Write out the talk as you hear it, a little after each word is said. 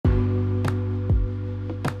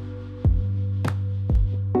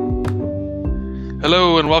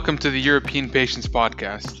Hello and welcome to the European Patients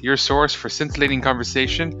Podcast, your source for scintillating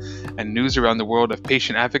conversation and news around the world of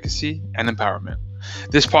patient advocacy and empowerment.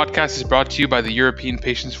 This podcast is brought to you by the European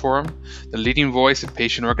Patients Forum, the leading voice of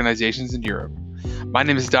patient organizations in Europe. My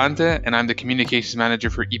name is Dante and I'm the Communications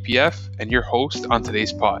Manager for EPF and your host on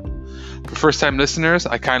today's pod. For first-time listeners,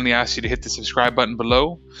 I kindly ask you to hit the subscribe button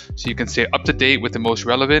below so you can stay up to date with the most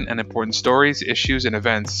relevant and important stories, issues, and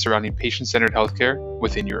events surrounding patient-centered healthcare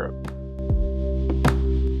within Europe.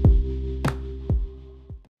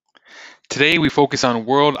 Today, we focus on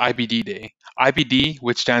World IBD Day. IBD,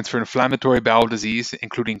 which stands for inflammatory bowel disease,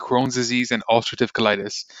 including Crohn's disease and ulcerative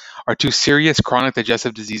colitis, are two serious chronic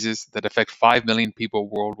digestive diseases that affect 5 million people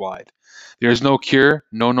worldwide. There is no cure,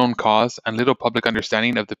 no known cause, and little public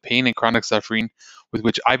understanding of the pain and chronic suffering with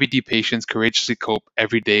which IBD patients courageously cope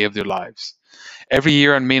every day of their lives. Every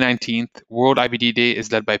year on May 19th, World IBD Day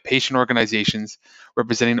is led by patient organizations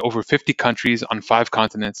representing over 50 countries on 5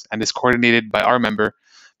 continents and is coordinated by our member,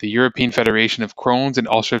 the European Federation of Crohn's and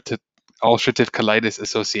Ulcerative Colitis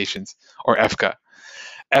Associations, or EFCA.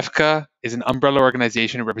 EFCA is an umbrella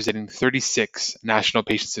organization representing 36 national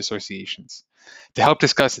patients associations. To help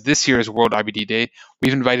discuss this year's World IBD Day,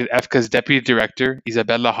 we've invited EFCA's Deputy Director,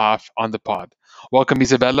 Isabella Haaf, on the pod. Welcome,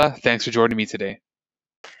 Isabella. Thanks for joining me today.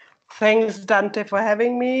 Thanks, Dante, for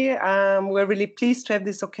having me. We're really pleased to have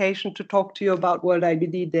this occasion to talk to you about World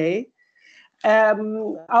IBD Day.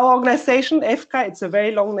 Our organization, EFCA, it's a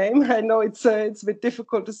very long name. I know it's a bit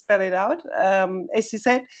difficult to spell it out. As you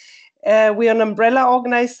said, we are an umbrella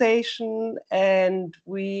organization and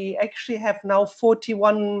we actually have now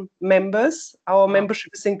 41 members. Our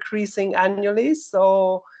membership is increasing annually.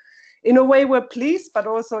 So in a way, we're pleased, but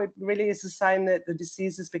also it really is a sign that the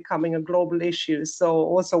disease is becoming a global issue. So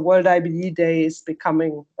also World IBD Day is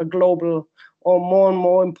becoming a global or more and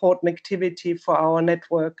more important activity for our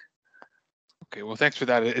network. Okay, well, thanks for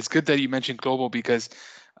that. It's good that you mentioned global because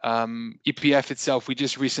EPF itself, we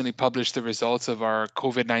just recently published the results of our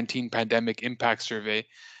COVID-19 pandemic impact survey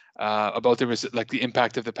about the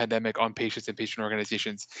impact of the pandemic on patients and patient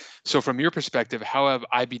organizations. So from your perspective, how have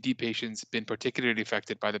IBD patients been particularly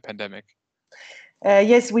affected by the pandemic?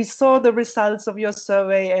 Yes, we saw the results of your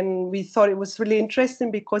survey and we thought it was really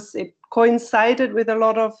interesting because it coincided with a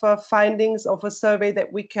lot of findings of a survey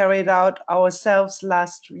that we carried out ourselves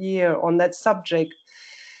last year on that subject.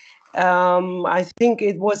 I think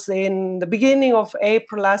it was in the beginning of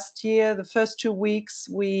April last year, the first 2 weeks,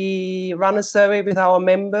 we ran a survey with our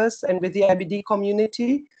members and with the IBD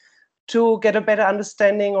community to get a better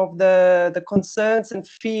understanding of the concerns and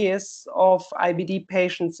fears of IBD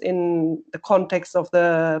patients in the context of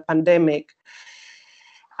the pandemic.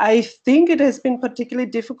 I think it has been particularly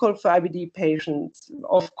difficult for IBD patients.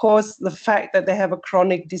 Of course, the fact that they have a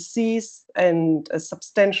chronic disease and a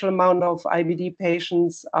substantial amount of IBD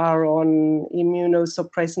patients are on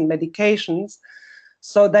immunosuppressant medications,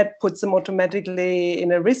 so that puts them automatically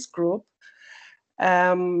in a risk group.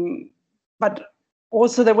 But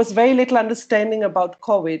also, there was very little understanding about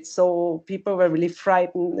COVID, so people were really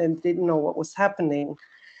frightened and didn't know what was happening.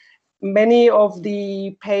 Many of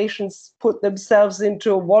the patients put themselves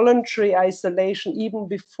into voluntary isolation even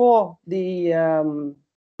before the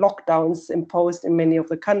lockdowns imposed in many of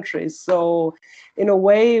the countries. So in a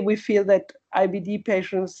way, we feel that IBD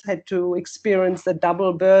patients had to experience the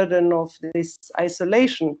double burden of this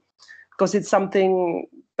isolation because it's something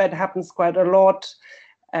that happens quite a lot.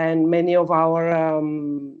 And many of our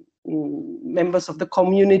members of the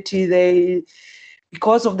community,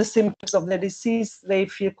 because of the symptoms of the disease, they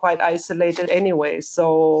feel quite isolated anyway.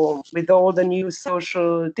 So with all the new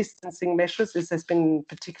social distancing measures, this has been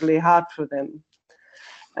particularly hard for them.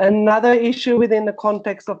 Another issue within the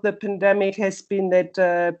context of the pandemic has been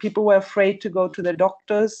that people were afraid to go to the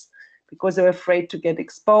doctors because they were afraid to get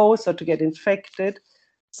exposed or to get infected.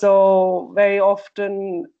 So very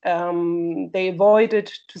often they avoided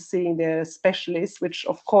to seeing their specialists, which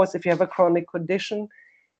of course, if you have a chronic condition,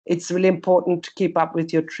 it's really important to keep up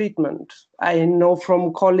with your treatment. I know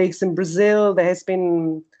from colleagues in Brazil, there has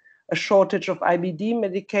been a shortage of IBD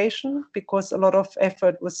medication because a lot of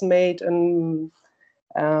effort was made in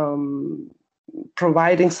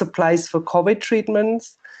providing supplies for COVID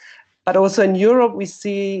treatments. But also in Europe, we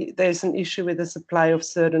see there's an issue with the supply of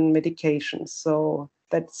certain medications. So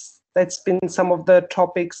that's been some of the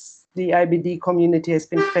topics the IBD community has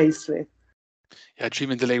been faced with. Yeah,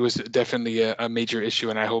 treatment delay was definitely a major issue,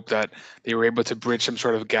 and I hope that they were able to bridge some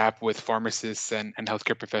sort of gap with pharmacists and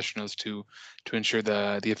healthcare professionals to ensure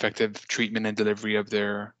the effective treatment and delivery of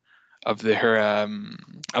their of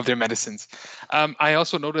their medicines. I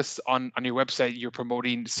also noticed on your website you're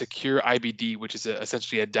promoting Secure IBD, which is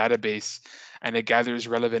essentially a database, and it gathers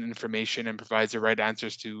relevant information and provides the right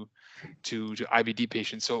answers to IBD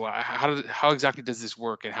patients. So how exactly does this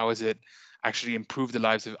work, and how has it actually improved the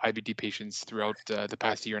lives of IBD patients throughout the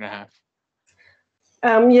past year and a half?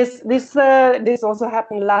 Yes, this also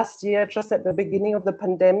happened last year, just at the beginning of the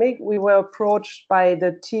pandemic. We were approached by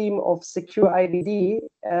the team of Secure IBD.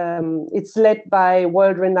 It's led by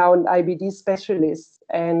world-renowned IBD specialists,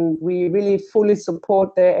 and we really fully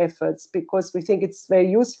support their efforts because we think it's very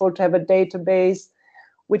useful to have a database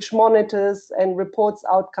which monitors and reports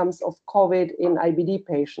outcomes of COVID in IBD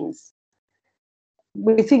patients.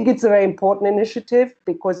 We think it's a very important initiative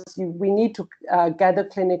because we need to gather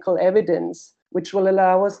clinical evidence which will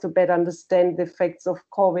allow us to better understand the effects of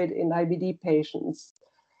COVID in IBD patients.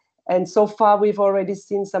 And so far, we've already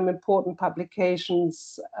seen some important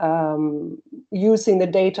publications using the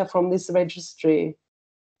data from this registry.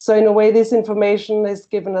 So in a way, this information has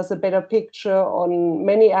given us a better picture on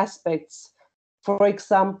many aspects. For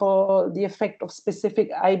example, the effect of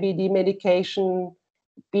specific IBD medication,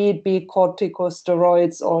 be it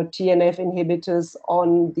corticosteroids or TNF inhibitors,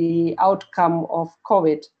 on the outcome of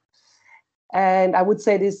COVID. And I would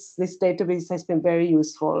say this database has been very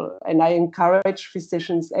useful. And I encourage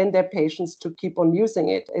physicians and their patients to keep on using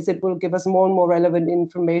it, as it will give us more and more relevant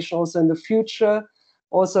information also in the future,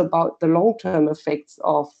 also about the long-term effects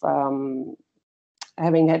of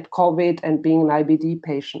having had COVID and being an IBD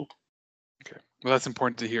patient. Okay, well, that's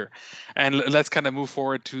important to hear. And let's kind of move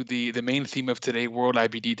forward to the main theme of today, World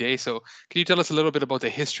IBD Day. So can you tell us a little bit about the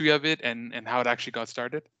history of it and how it actually got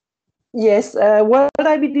started? Yes, World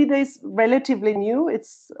IBD Day is relatively new.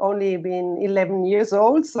 It's only been 11 years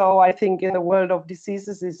old. So I think in the world of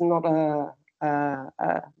diseases is not a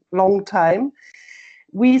long time.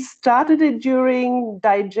 We started it during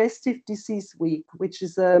Digestive Disease Week, which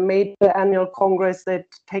is a major annual congress that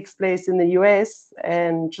takes place in the US.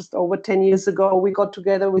 And just over 10 years ago, we got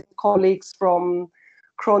together with colleagues from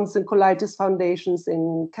Crohn's and Colitis Foundations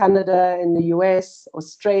in Canada, in the US,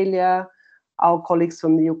 Australia, our colleagues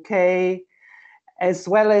from the UK, as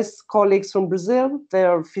well as colleagues from Brazil.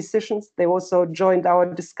 They're physicians. They also joined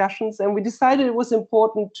our discussions. And we decided it was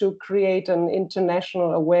important to create an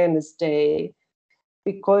International Awareness Day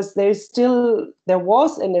because there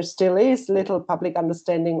was and there still is little public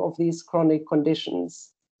understanding of these chronic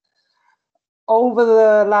conditions. Over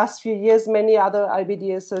the last few years, many other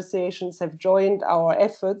IBD associations have joined our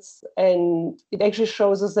efforts, and it actually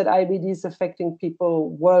shows us that IBD is affecting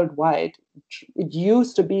people worldwide. It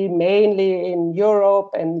used to be mainly in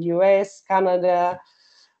Europe and US, Canada,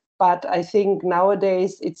 but I think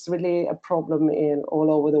nowadays it's really a problem all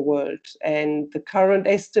over the world. And the current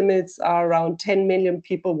estimates are around 10 million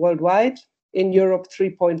people worldwide, in Europe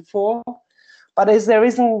 3.4. But as there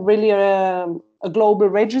isn't really a global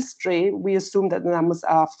registry, we assume that the numbers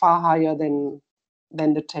are far higher than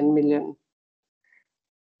the 10 million.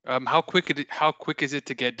 How quick is it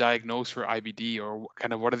to get diagnosed for IBD, or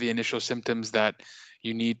kind of what are the initial symptoms that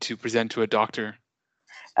you need to present to a doctor?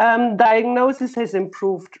 Diagnosis has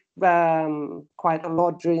improved quite a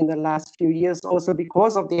lot during the last few years, also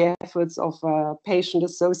because of the efforts of patient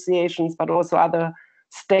associations, but also other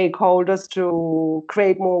stakeholders to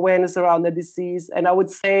create more awareness around the disease. And I would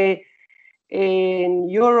say in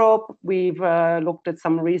Europe, we've looked at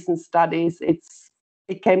some recent studies.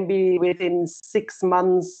 It can be within 6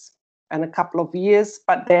 months and a couple of years,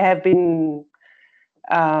 but there have been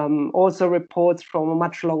also reports from a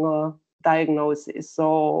much longer diagnosis,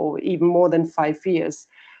 so even more than 5 years.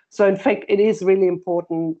 So in fact, it is really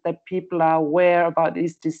important that people are aware about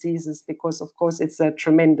these diseases because, of course, it's a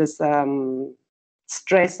tremendous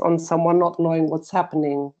stress on someone not knowing what's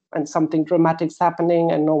happening and something dramatic's happening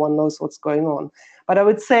and no one knows what's going on. But I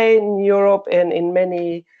would say in Europe and in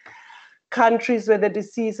many countries where the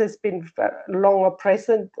disease has been longer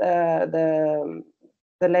present, the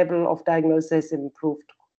level of diagnosis has improved.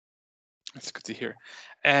 That's good to hear.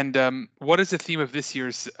 And what is the theme of this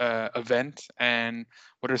year's event, and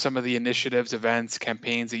what are some of the initiatives, events,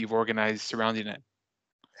 campaigns that you've organized surrounding it?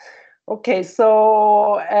 Okay,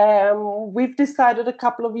 so we've decided a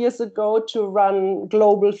couple of years ago to run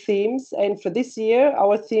global themes. And for this year,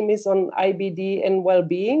 our theme is on IBD and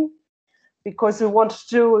well-being, because we want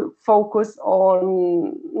to focus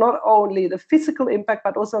on not only the physical impact,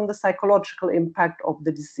 but also on the psychological impact of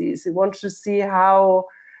the disease. We want to see how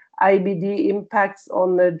IBD impacts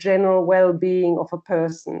on the general well-being of a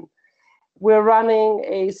person. We're running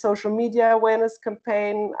a social media awareness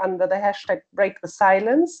campaign under the hashtag Break the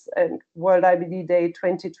Silence and World IBD Day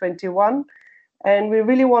 2021. And we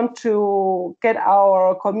really want to get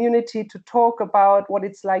our community to talk about what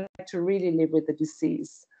it's like to really live with the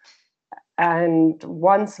disease. And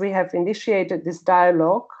once we have initiated this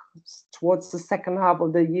dialogue towards the second half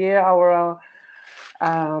of the year, our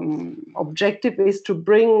objective is to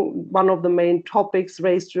bring one of the main topics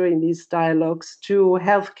raised during these dialogues to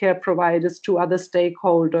healthcare providers, to other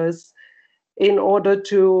stakeholders, in order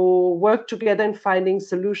to work together in finding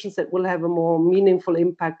solutions that will have a more meaningful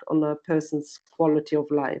impact on a person's quality of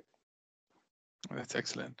life. That's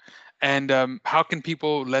excellent. And how can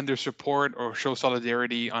people lend their support or show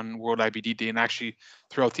solidarity on World IBD Day and actually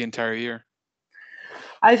throughout the entire year?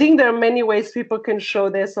 I think there are many ways people can show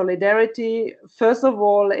their solidarity. First of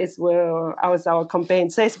all, is where, as our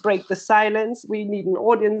campaign says, break the silence. We need an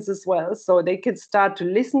audience as well, so they can start to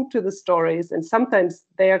listen to the stories. And sometimes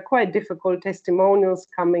they are quite difficult testimonials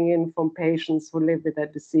coming in from patients who live with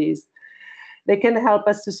that disease. They can help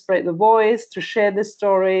us to spread the voice, to share the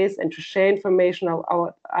stories, and to share information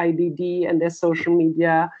about IBD and their social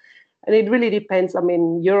media. And it really depends. I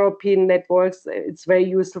mean, European networks, it's very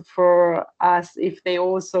useful for us if they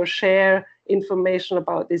also share information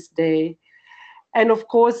about this day. And of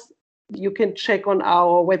course, you can check on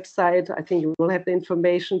our website. I think you will have the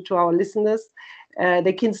information to our listeners.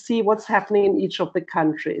 They can see what's happening in each of the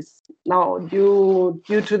countries. Now, due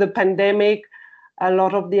to the pandemic, a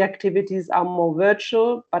lot of the activities are more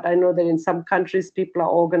virtual, but I know that in some countries, people are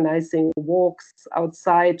organizing walks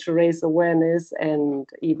outside to raise awareness and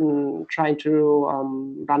even trying to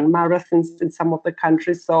run marathons in some of the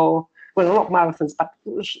countries. So, well, not marathons, but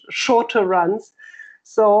shorter runs.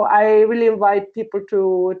 So I really invite people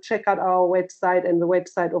to check out our website and the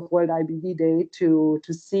website of World IBD Day to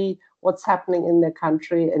see what's happening in their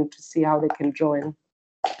country and to see how they can join.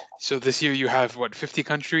 So this year you have, what, 50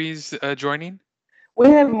 countries joining? We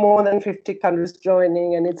have more than 50 countries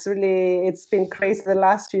joining, and it's been crazy the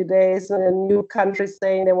last few days. And new countries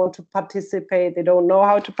saying they want to participate. They don't know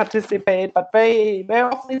how to participate, but very, very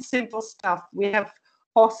often it's simple stuff. We have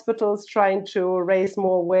hospitals trying to raise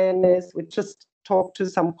more awareness. We just talked to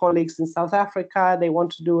some colleagues in South Africa. They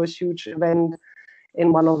want to do a huge event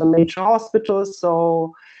in one of the major hospitals.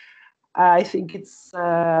 So I think it's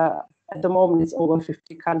at the moment it's over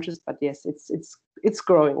 50 countries, but yes, it's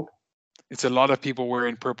growing. It's a lot of people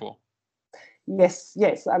wearing purple. Yes.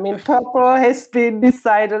 I mean, purple has been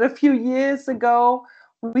decided a few years ago.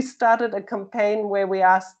 We started a campaign where we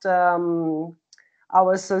asked our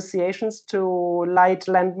associations to light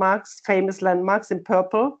landmarks, famous landmarks in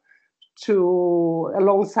purple,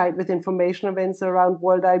 alongside with information events around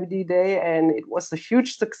World IBD Day, and it was a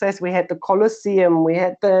huge success. We had the Colosseum, we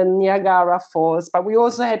had the Niagara Falls, but we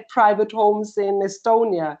also had private homes in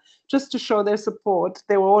Estonia, just to show their support.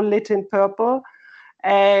 They were all lit in purple.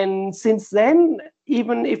 And since then,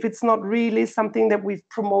 even if it's not really something that we've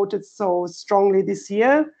promoted so strongly this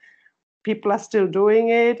year, people are still doing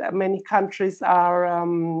it. Many countries are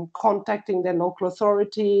contacting their local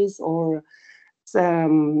authorities or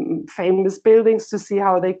famous buildings to see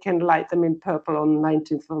how they can light them in purple on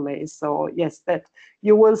 19th of May. So yes, that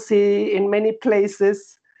you will see in many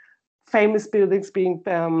places famous buildings being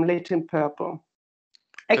lit in purple.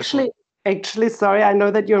 Actually, sorry, I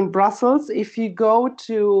know that you're in Brussels. If you go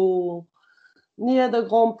to near the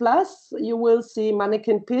Grand Place, you will see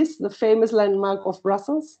Manneken-Pis, the famous landmark of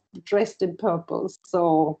Brussels, dressed in purple.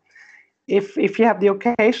 So if you have the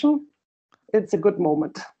occasion, it's a good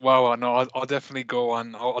moment. Wow, no, I'll definitely go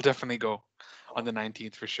on. I'll definitely go on the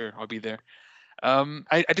 19th for sure. I'll be there.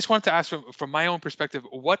 I just wanted to ask from my own perspective,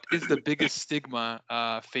 what is the biggest stigma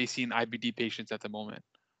facing IBD patients at the moment?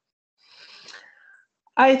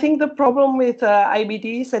 I think the problem with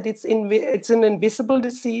IBD is that it's an invisible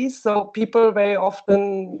disease. So people very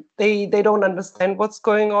often they don't understand what's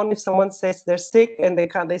going on. If someone says they're sick and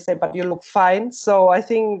they say, but you look fine. So I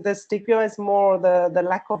think the stigma is more the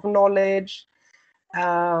lack of knowledge.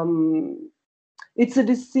 It's a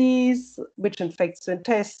disease which infects the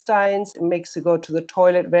intestines. It makes you go to the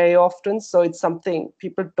toilet very often. So it's something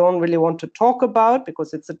people don't really want to talk about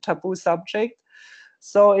because it's a taboo subject.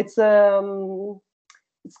 So it's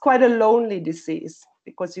quite a lonely disease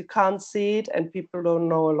because you can't see it and people don't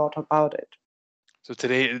know a lot about it. So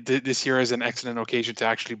this year is an excellent occasion to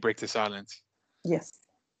actually break the silence. Yes.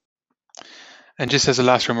 And just as a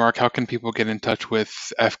last remark, how can people get in touch with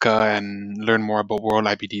EFCA and learn more about World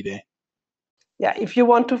IBD Day? Yeah, if you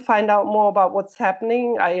want to find out more about what's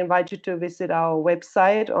happening, I invite you to visit our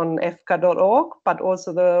website on efca.org, but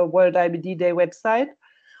also the World IBD Day website,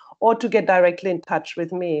 or to get directly in touch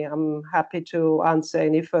with me. I'm happy to answer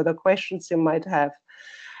any further questions you might have.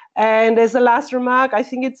 And as a last remark, I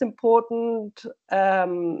think it's important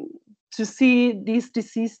to see these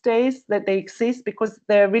disease days, that they exist, because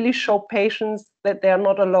they really show patients that they are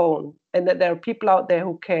not alone and that there are people out there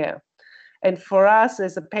who care. And for us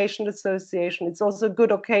as a patient association, it's also a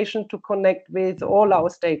good occasion to connect with all our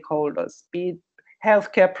stakeholders, be it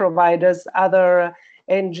healthcare providers, other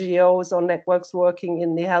NGOs or networks working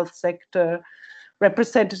in the health sector,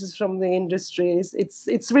 representatives from the industries.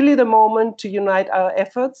 It's really the moment to unite our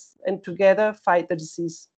efforts and together fight the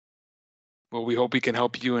disease. Well, we hope we can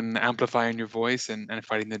help you in amplifying your voice and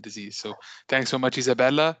fighting the disease. So thanks so much,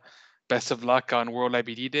 Isabella. Best of luck on World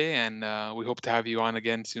IBD Day, and we hope to have you on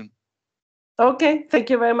again soon. Okay,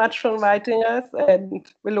 thank you very much for inviting us, and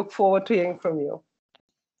we look forward to hearing from you.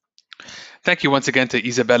 Thank you once again to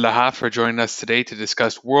Isabella Haff for joining us today to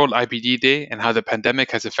discuss World IBD Day and how the pandemic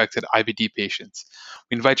has affected IBD patients.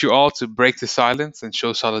 We invite you all to break the silence and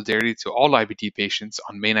show solidarity to all IBD patients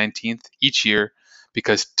on May 19th each year,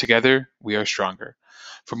 because together we are stronger.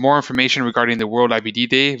 For more information regarding the World IBD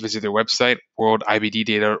Day, visit their website,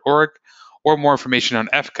 worldibdday.org, or more information on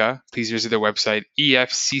EFCA, please visit their website,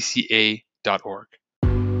 efcca.org.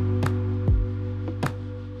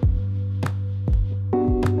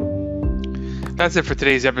 That's it for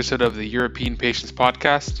today's episode of the European Patients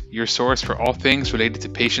Podcast, your source for all things related to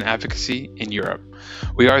patient advocacy in Europe.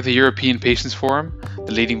 We are the European Patients Forum,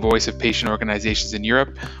 the leading voice of patient organizations in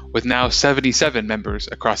Europe, with now 77 members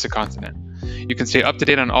across the continent. You can stay up to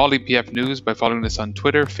date on all EPF news by following us on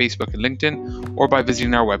Twitter, Facebook, and LinkedIn, or by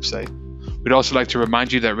visiting our website. We'd also like to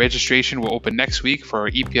remind you that registration will open next week for our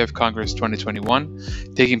EPF Congress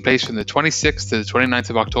 2021, taking place from the 26th to the 29th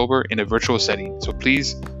of October in a virtual setting, so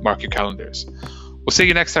please mark your calendars. We'll see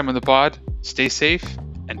you next time on the pod. Stay safe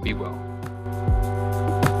and be well.